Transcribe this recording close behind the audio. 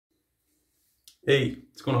Hey,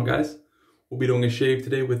 what's going on, guys? We'll be doing a shave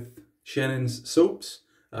today with Shannon's soaps.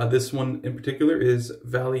 This one in particular is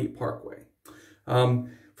Valley Parkway. For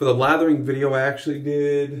the lathering video, I actually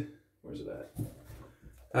did, where's it at?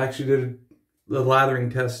 I actually did the lathering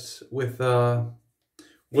tests with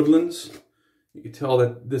Woodlands. You can tell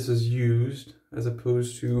that this is used as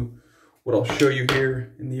opposed to what I'll show you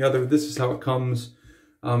here in the other. This is how it comes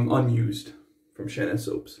unused from Shannon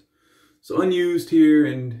soaps. So unused here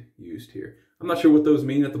and used here. I'm not sure what those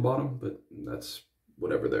mean at the bottom, but that's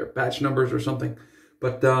whatever they're batch numbers or something.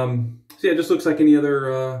 But so yeah, it just looks like any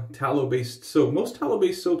other tallow-based soap. Most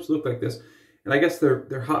tallow-based soaps look like this, and I guess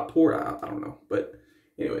they're hot pour. I don't know, but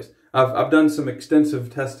anyways, I've done some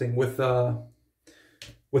extensive testing with the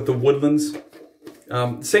Woodlands.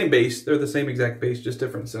 Same base, they're the same exact base, just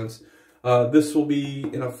different scents. This will be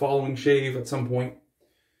in a following shave at some point.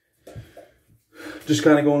 Just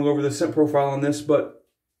kind of going over the scent profile on this, but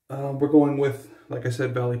we're going with, like I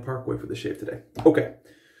said, Valley Parkway for the shave today. Okay,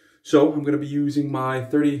 so I'm going to be using my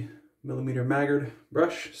 30mm Maggard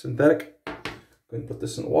brush, synthetic. Go ahead and put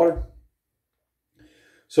this in the water.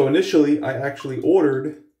 So initially, I actually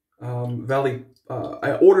ordered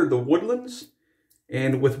I ordered the Woodlands,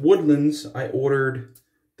 and with Woodlands, I ordered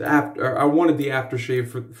I wanted the aftershave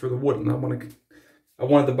for the Woodland. I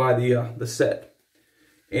wanted to buy the set.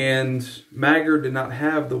 And Maggard did not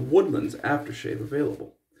have the Woodlands aftershave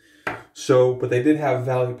available. So, but they did have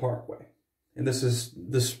Valley Parkway. And this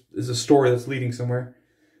is a story that's leading somewhere.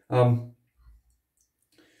 So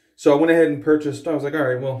I went ahead and purchased, I was like, all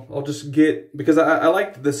right, well, I'll just get, because I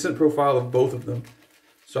liked the scent profile of both of them.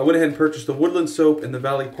 So I went ahead and purchased the Woodland soap and the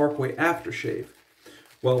Valley Parkway aftershave.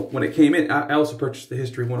 Well, when it came in, I also purchased the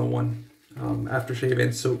History 101 aftershave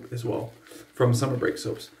and soap as well from Summer Break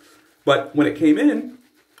Soaps. But when it came in,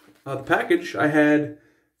 the package, I had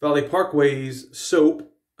Valley Parkway's soap,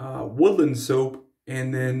 Woodland soap,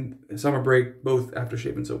 and then Summer Break, both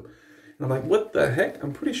aftershave and soap. And I'm like, what the heck?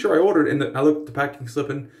 I'm pretty sure I ordered, and I looked at the packing slip,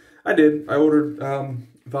 and I did. I ordered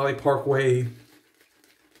Valley Parkway.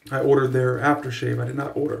 I ordered their aftershave. I did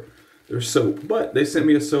not order their soap, but they sent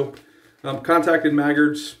me a soap. Contacted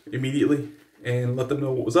Maggard's immediately and let them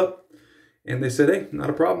know what was up. And they said, hey, not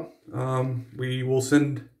a problem. We will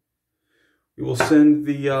send the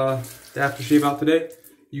aftershave out today.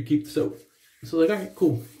 You keep the soap. So like, all right,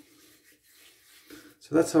 cool.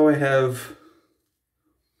 So that's how I have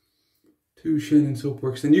two Shannon soap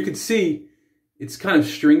works. And you can see it's kind of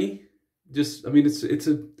stringy. Just, I mean, it's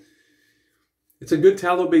a good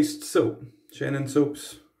tallow-based soap. Shannon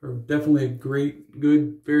soaps are definitely a great,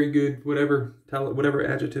 good, very good, whatever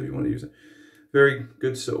adjective you want to use it. Very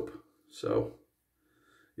good soap. So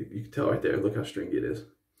you can tell right there. Look how stringy it is.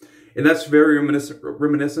 And that's very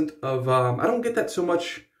reminiscent of, I don't get that so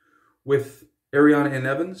much with Ariana and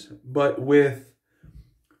Evans, but with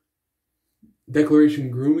Declaration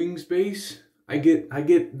Grooming's base, I get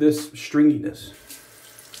this stringiness.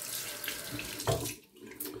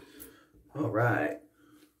 All right.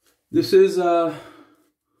 This is,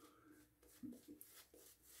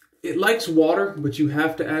 it likes water, but you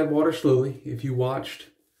have to add water slowly. If you watched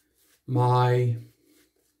my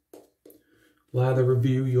lather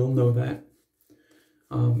review, you'll know that.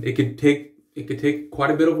 It could take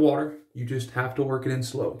quite a bit of water. You just have to work it in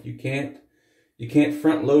slow. You can't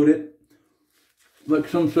front load it like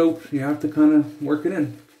some soaps. You have to kind of work it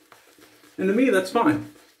in. And to me, that's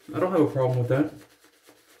fine. I don't have a problem with that.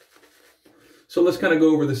 So let's kind of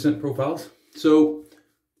go over the scent profiles. So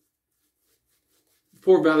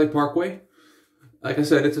for Valley Parkway, like I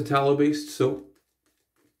said, it's a tallow-based soap.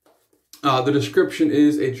 The description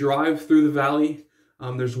is a drive through the valley.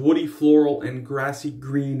 There's woody, floral, and grassy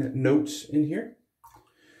green notes in here.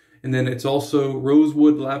 And then it's also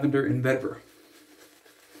rosewood, lavender, and vetiver.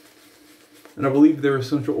 And I believe they're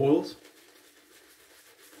essential oils.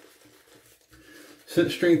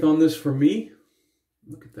 Scent strength on this for me,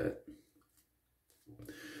 look at that.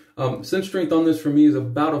 Scent strength on this for me is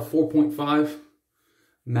about a 4.5,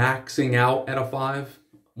 maxing out at a 5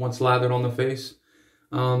 once lathered on the face.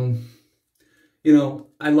 You know,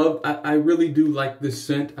 I really do like this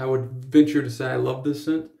scent. I would venture to say I love this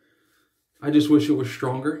scent. I just wish it was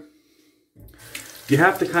stronger. You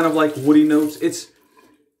have to kind of like woody notes.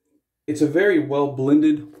 It's a very well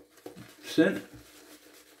blended scent.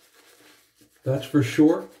 That's for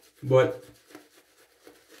sure. But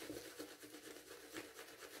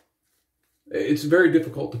it's very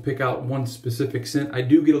difficult to pick out one specific scent. I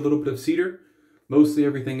do get a little bit of cedar. Mostly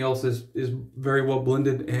everything else is very well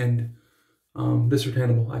blended and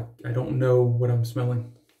discernible. I don't know what I'm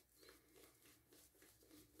smelling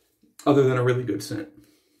other than a really good scent.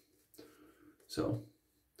 So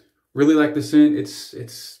Really like the scent.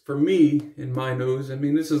 It's for me, in my nose, I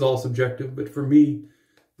mean, this is all subjective, but for me,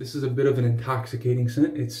 this is a bit of an intoxicating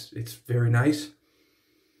scent. It's very nice.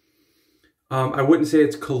 I wouldn't say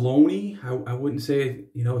it's cologne-y. I wouldn't say,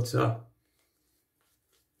 you know, it's a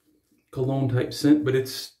cologne type scent, but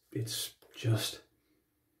it's just,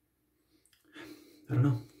 I don't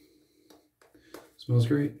know. Smells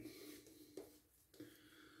great.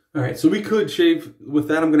 All right, so we could shave with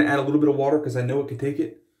that. I'm going to add a little bit of water because I know it could take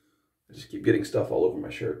it. I just keep getting stuff all over my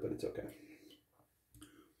shirt, but it's okay.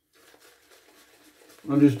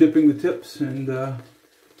 I'm just dipping the tips and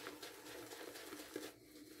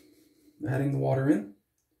adding the water in.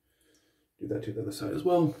 Do that to the other side as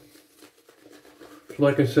well.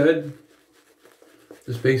 Like I said,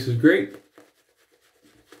 this base is great.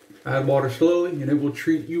 Add water slowly and it will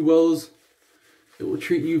treat you it will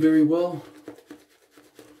treat you very well.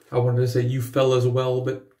 I wanted to say you fellas well,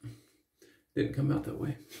 but it didn't come out that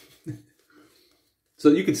way. So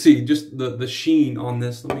you can see just the sheen on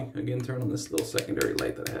this. Let me again turn on this little secondary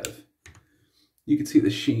light that I have. You can see the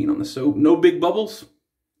sheen on the soap. No big bubbles.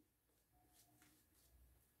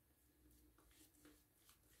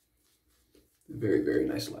 Very, very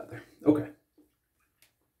nice lather. Okay.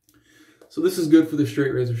 So this is good for the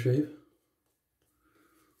straight razor shave.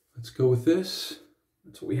 Let's go with this.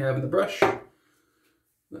 That's what we have in the brush.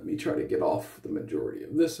 Let me try to get off the majority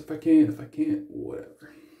of this if I can. If I can't,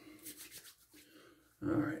 whatever.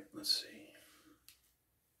 All right, let's see.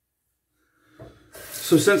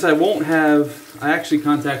 So since I won't have, I actually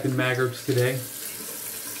contacted Maggard today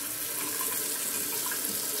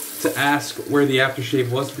to ask where the aftershave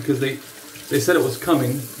was because they said it was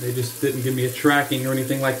coming. They just didn't give me a tracking or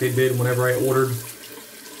anything like they did whenever I ordered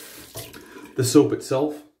the soap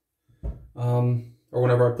itself. Or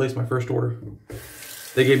whenever I placed my first order.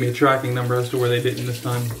 They gave me a tracking number as to where they didn't this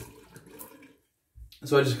time.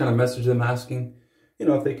 So I just kind of messaged them asking, you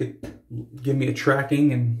know, if they could give me a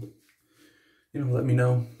tracking and, you know, let me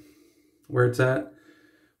know where it's at.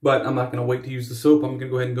 But I'm not going to wait to use the soap. I'm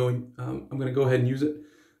going to go ahead and use it.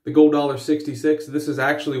 The Gold $1.66. This is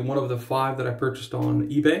actually one of the 5 that I purchased on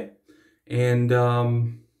eBay. And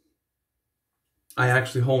I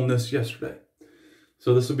actually honed this yesterday.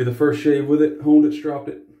 So this will be the first shave with it. Honed it, stropped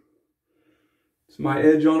it. It's my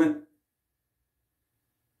edge on it.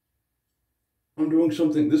 I'm doing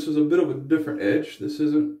something, this is a bit of a different edge. This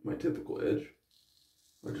isn't my typical edge.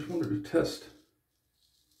 I just wanted to test.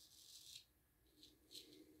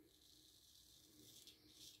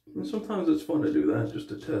 And sometimes it's fun to do that, just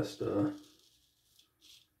to test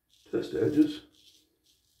edges.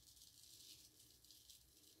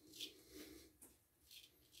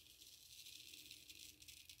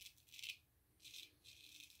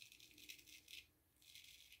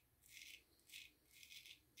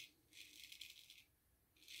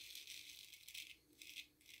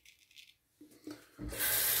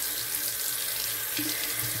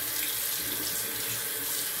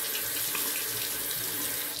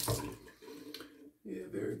 Yeah,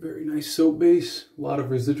 very, very nice soap base. A lot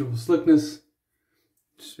of residual slickness.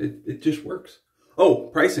 It just works. Oh,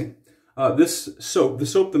 pricing. This soap, the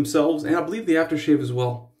soap themselves, and I believe the aftershave as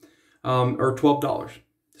well, are $12.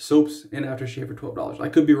 Soaps and aftershave are $12. I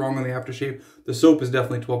could be wrong on the aftershave. The soap is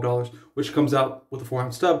definitely $12, which comes out with a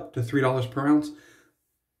 4-ounce tub to $3 per ounce.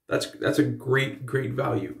 That's a great, great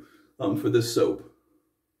value for this soap.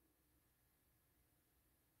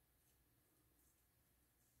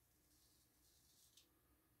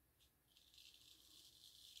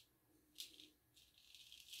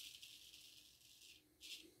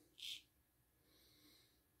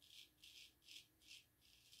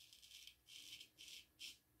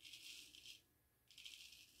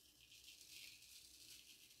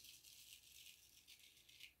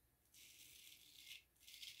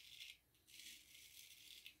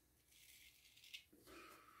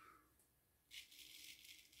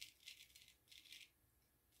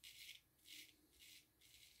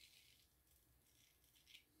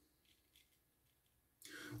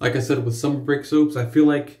 Like I said, with summer break soaps, I feel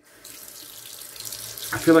like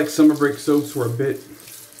summer break soaps were a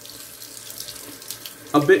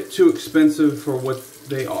bit too expensive for what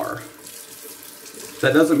they are.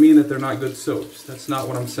 That doesn't mean that they're not good soaps. That's not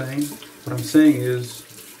what I'm saying. What I'm saying is,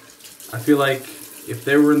 I feel like if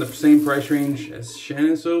they were in the same price range as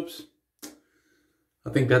Shannon soaps, I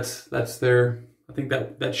think that's their, I think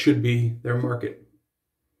that should be their market.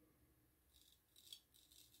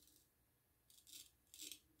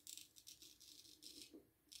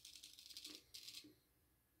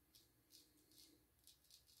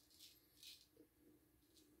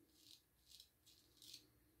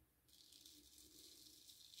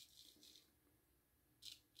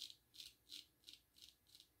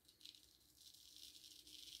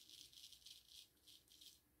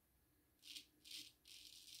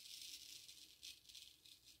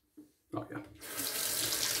 yeah.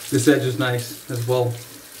 This edge is nice as well.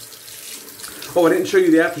 Oh, I didn't show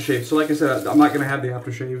you the aftershave. So like I said, I'm not going to have the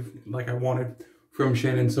aftershave like I wanted from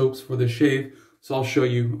Shannon soaps for this shave. So I'll show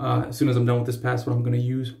you as soon as I'm done with this pass what I'm going to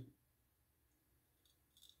use.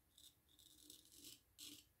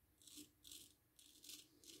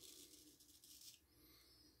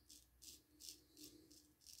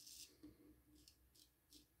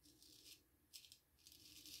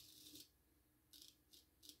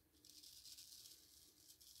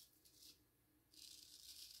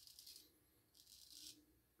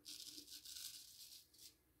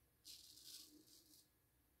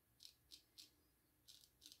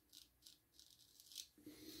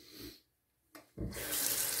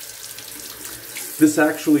 This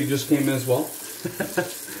actually just came in as well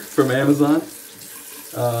from Amazon.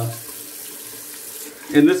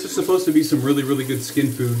 And this is supposed to be some really, really good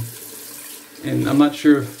skin food. And I'm not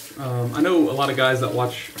sure if, I know a lot of guys that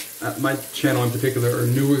watch my channel in particular are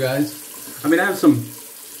newer guys. I mean, I have some,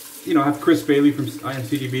 you know, I have Chris Bailey from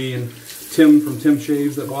IMCDB and Tim from Tim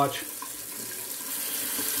Shaves that watch.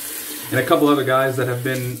 And a couple other guys that have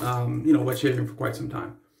been, you know, wet shaving for quite some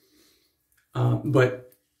time.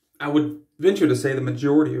 But I would venture to say the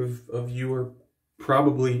majority of you are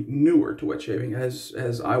probably newer to wet shaving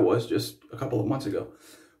as I was just a couple of months ago.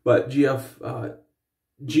 But GOF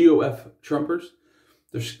Trumpers,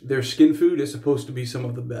 their skin food is supposed to be some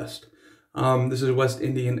of the best. This is West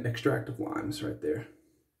Indian extract of limes right there.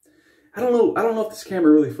 I don't know if this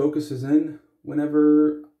camera really focuses in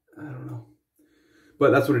whenever, I don't know. But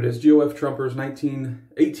that's what it is. GOF Trumpers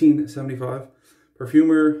 1875.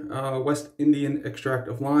 Perfumer, West Indian extract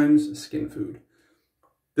of limes, skin food.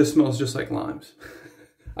 This smells just like limes.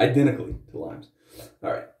 Identically to limes.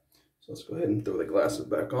 All right, so let's go ahead and throw the glasses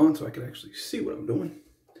back on so I can actually see what I'm doing.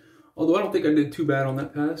 Although I don't think I did too bad on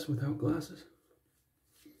that pass without glasses.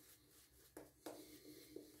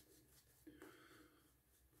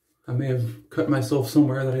 I may have cut myself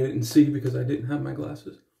somewhere that I didn't see because I didn't have my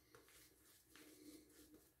glasses.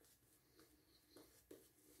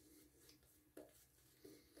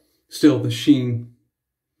 Still, the sheen,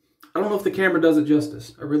 I don't know if the camera does it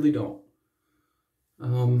justice. I really don't. I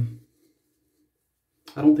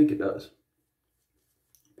don't think it does.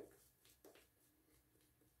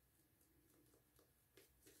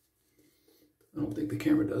 I don't think the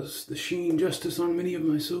camera does the sheen justice on many of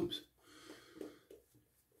my soaps.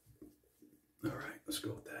 All right, let's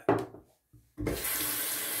go with that.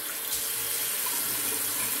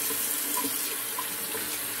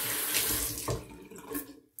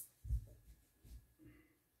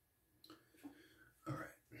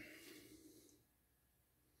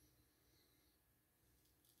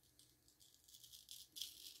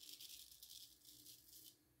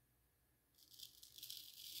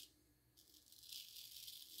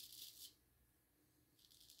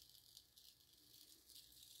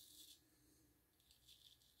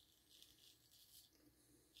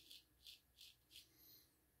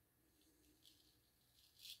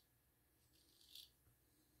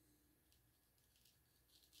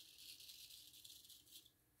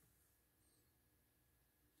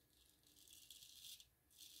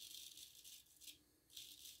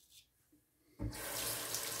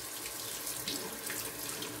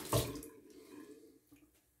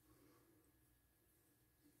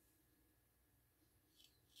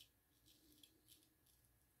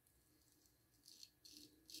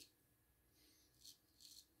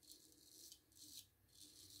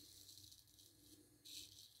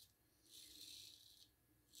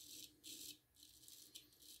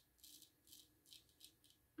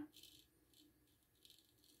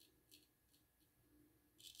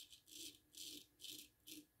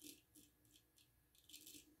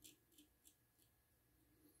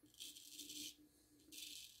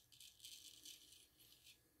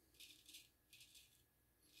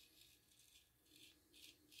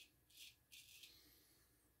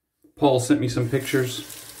 Paul sent me some pictures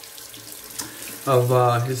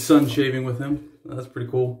of his son shaving with him. That's pretty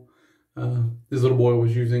cool. His little boy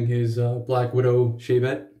was using his Black Widow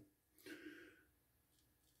shavette.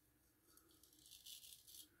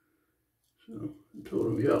 So I told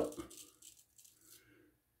him, yep,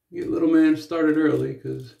 get little man started early,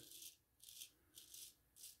 because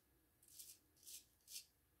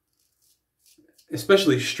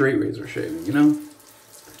especially straight razor shaving, you know?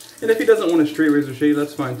 And if he doesn't want a straight razor shave,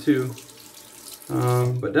 that's fine too.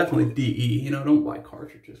 But definitely DE, you know, don't buy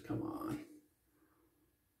cartridges, come on.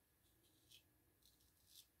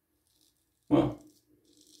 Well,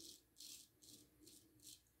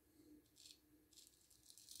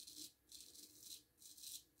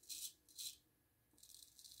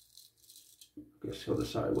 guess he'll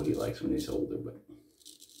decide what he likes when he's older, but.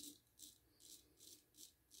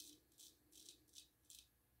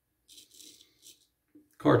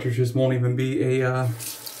 Cartridges won't even be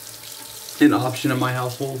an option in my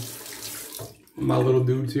household. My little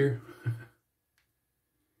dude's here.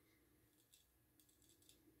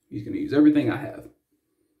 He's going to use everything I have.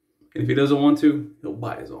 And if he doesn't want to, he'll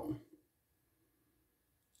buy his own.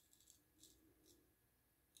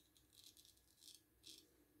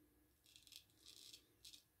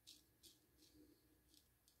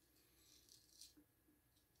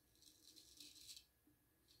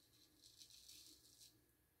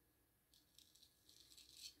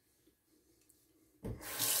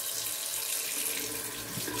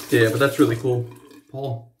 Yeah, but that's really cool,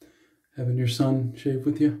 Paul, having your son shave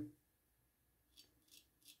with you.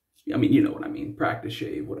 I mean, you know what I mean. Practice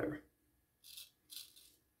shave, whatever.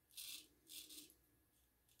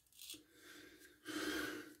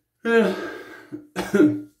 Yeah.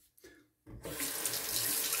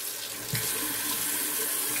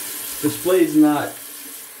 This blade's not,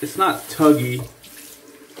 it's not tuggy,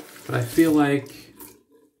 but I feel like,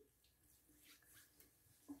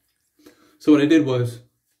 so what I did was,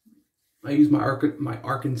 I used my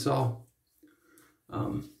Arkansas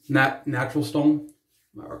natural stone,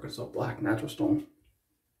 my Arkansas black natural stone,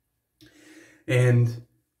 and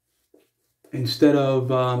instead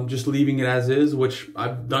of just leaving it as is, which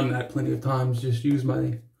I've done that plenty of times, just use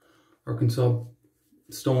my Arkansas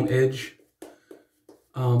stone edge.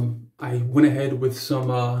 I went ahead with some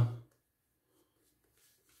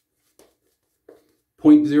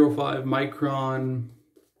 0.05 micron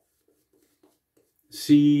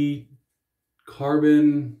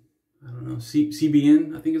carbon, I don't know,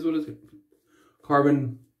 CBN, I think is what it's,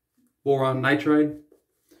 carbon boron nitride,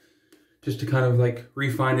 just to kind of like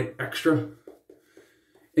refine it extra. And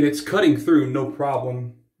it's cutting through no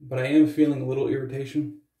problem, but I am feeling a little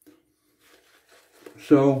irritation.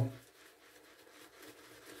 So,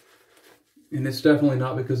 and it's definitely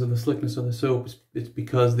not because of the slickness of the soap, it's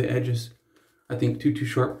because the edge is, I think, too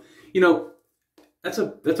sharp. You know, that's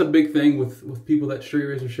a big thing with people that straight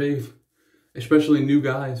razor shave, especially new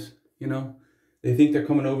guys. You know, they think they're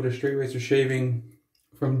coming over to straight razor shaving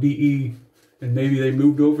from DE, and maybe they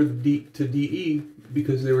moved over to DE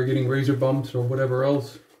because they were getting razor bumps or whatever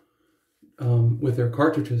else with their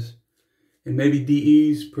cartridges, and maybe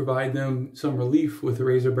DEs provide them some relief with the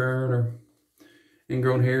razor burn or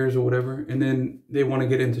ingrown hairs or whatever, and then they want to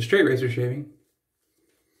get into straight razor shaving,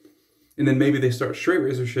 and then maybe they start straight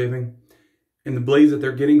razor shaving, and the blades that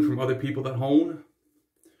they're getting from other people that hone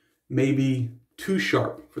may be too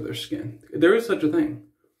sharp for their skin. There is such a thing.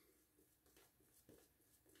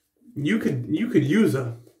 You could use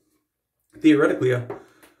theoretically a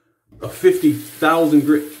 50,000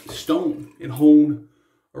 grit stone and hone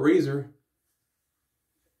a razor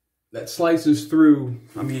that slices through,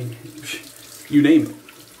 I mean, you name it.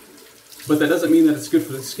 But that doesn't mean that it's good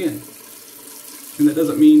for the skin. And that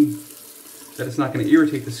doesn't mean that it's not going to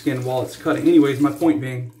irritate the skin while it's cutting. Anyways, my point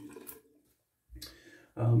being,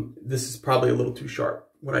 this is probably a little too sharp.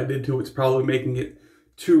 What I did to it's probably making it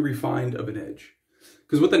too refined of an edge.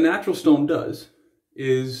 Because what the natural stone does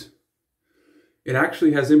is it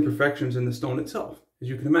actually has imperfections in the stone itself. As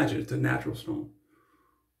you can imagine, it's a natural stone.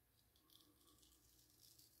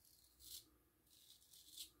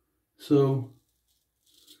 So,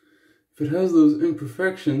 if it has those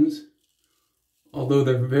imperfections, although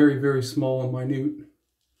they're very, very small and minute,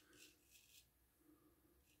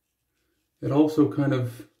 it also kind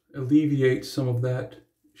of alleviates some of that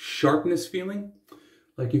sharpness feeling.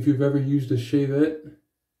 Like if you've ever used a shavette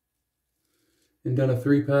and done a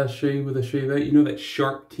 3-pass shave with a shavette, you know that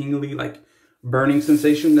sharp, tingly, like burning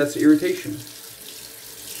sensation? That's irritation.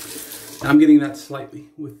 And I'm getting that slightly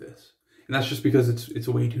with this. And that's just because it's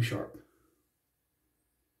way too sharp.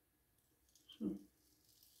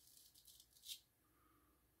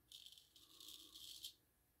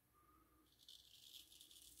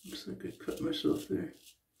 Looks like I cut myself there.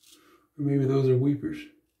 Or maybe those are weepers.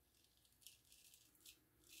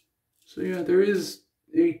 So yeah, there is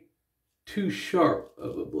a too sharp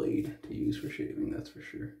of a blade to use for shaving, that's for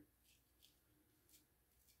sure.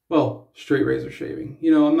 Well, straight razor shaving.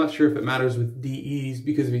 You know, I'm not sure if it matters with DEs,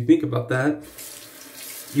 because if you think about that,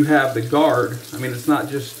 you have the guard. I mean, it's not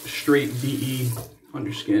just straight DE on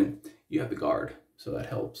your skin. You have the guard, so that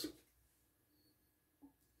helps.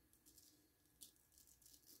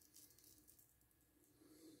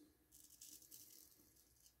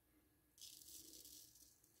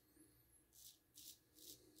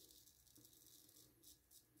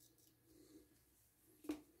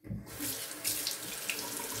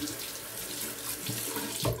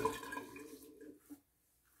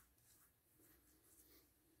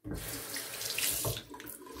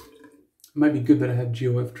 It might be good that I have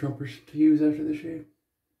GOF trumpers to use after the shave.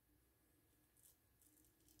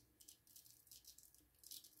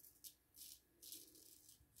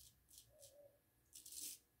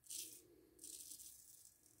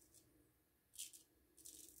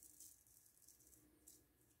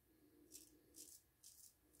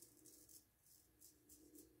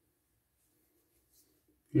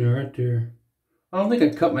 Yeah, right there. I don't think I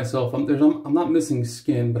cut myself. I'm not missing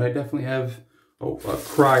skin, but I definitely have a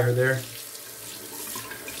crier there.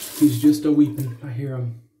 He's just a weeping. I hear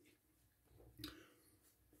him.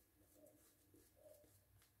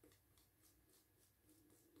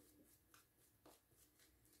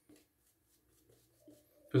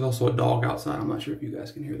 There's also a dog outside. I'm not sure if you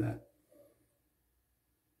guys can hear that.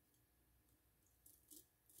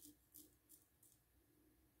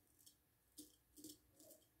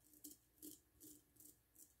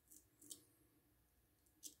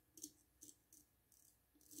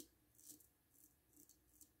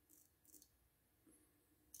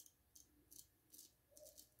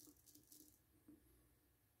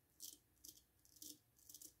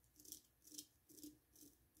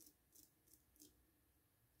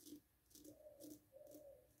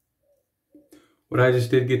 What I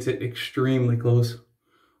just did gets it extremely close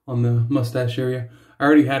on the mustache area. I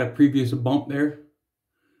already had a previous bump there,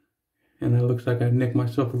 and it looks like I nicked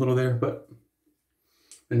myself a little there, but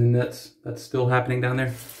and then that's still happening down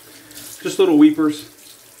there. Just little weepers.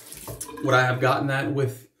 Would I have gotten that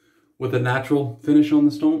with a natural finish on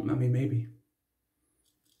the stone? I mean, maybe,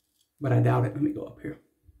 but I doubt it. Let me go up here.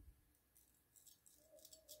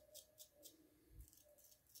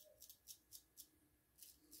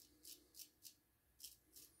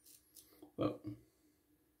 Well,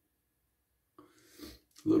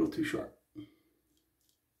 a little too sharp.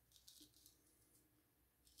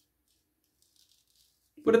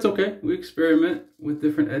 But it's okay. We experiment with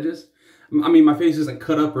different edges. I mean, my face isn't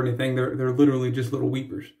cut up or anything. They're literally just little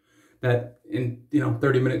weepers that in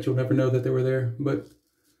 30 minutes you'll never know that they were there. But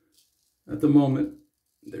at the moment,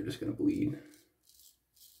 they're just gonna bleed.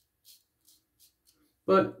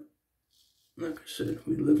 But like I said,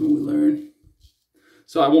 we live and we learn.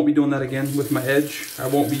 So I won't be doing that again with my edge. I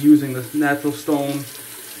won't be using the natural stone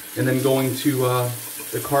and then going to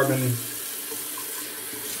the carbon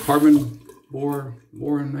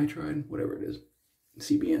boron nitride, whatever it is,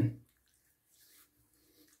 CBN.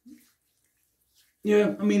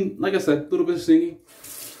 Yeah, I mean, like I said, a little bit of singing.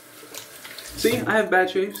 See, I have bad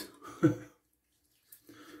shaves.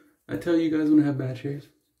 I tell you guys when I have bad shaves.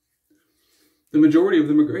 The majority of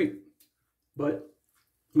them are great, but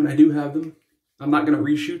when I do have them, I'm not going to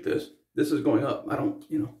reshoot this. This is going up. I don't,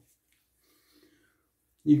 you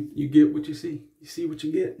get what you see. You see what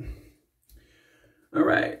you get. All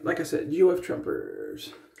right, like I said, GOF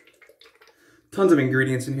trumpers. Tons of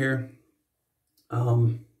ingredients in here. I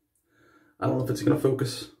don't know if it's going to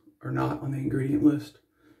focus or not on the ingredient list.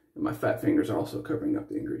 And my fat fingers are also covering up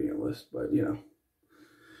the ingredient list, but yeah.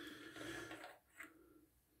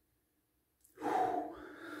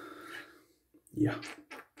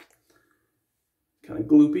 Kind of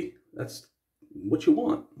gloopy. That's what you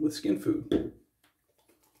want with skin food.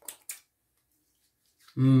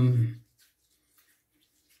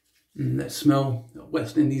 That smell,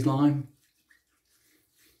 West Indies lime.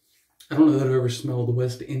 I don't know that I've ever smelled the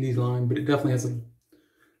West Indies lime, but it definitely has a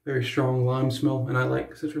very strong lime smell, and I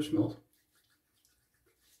like citrus smells.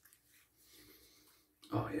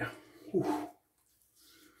 Oh yeah. Whew.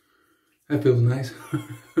 That feels nice.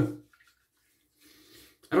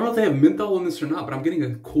 I don't know if they have menthol in this or not, but I'm getting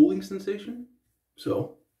a cooling sensation.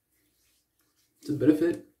 So, it's a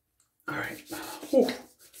benefit. All right. Whew.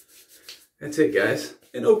 That's it, guys.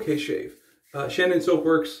 An okay shave. Shannon Soap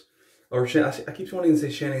Works, or I keep wanting to say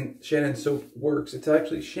Shannon Soap Works. It's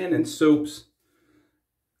actually Shannon Soaps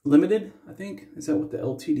Limited, I think. Is that what the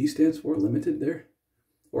LTD stands for? Limited there?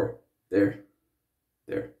 Or there.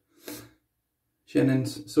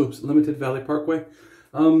 Shannon's Soaps Limited, Valley Parkway.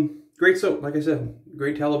 Great soap, like I said,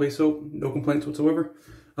 great tallow-based soap, no complaints whatsoever.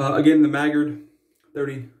 Again, the Maggard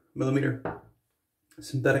 30mm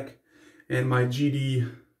synthetic, and my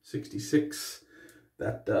GD66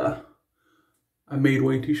 that I made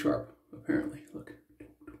way too sharp, apparently. Look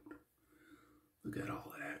at all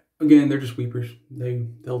of that. Again, they're just weepers.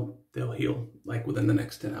 They'll heal like within the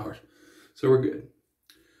next 10 hours, so we're good.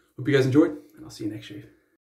 Hope you guys enjoyed, and I'll see you next shave.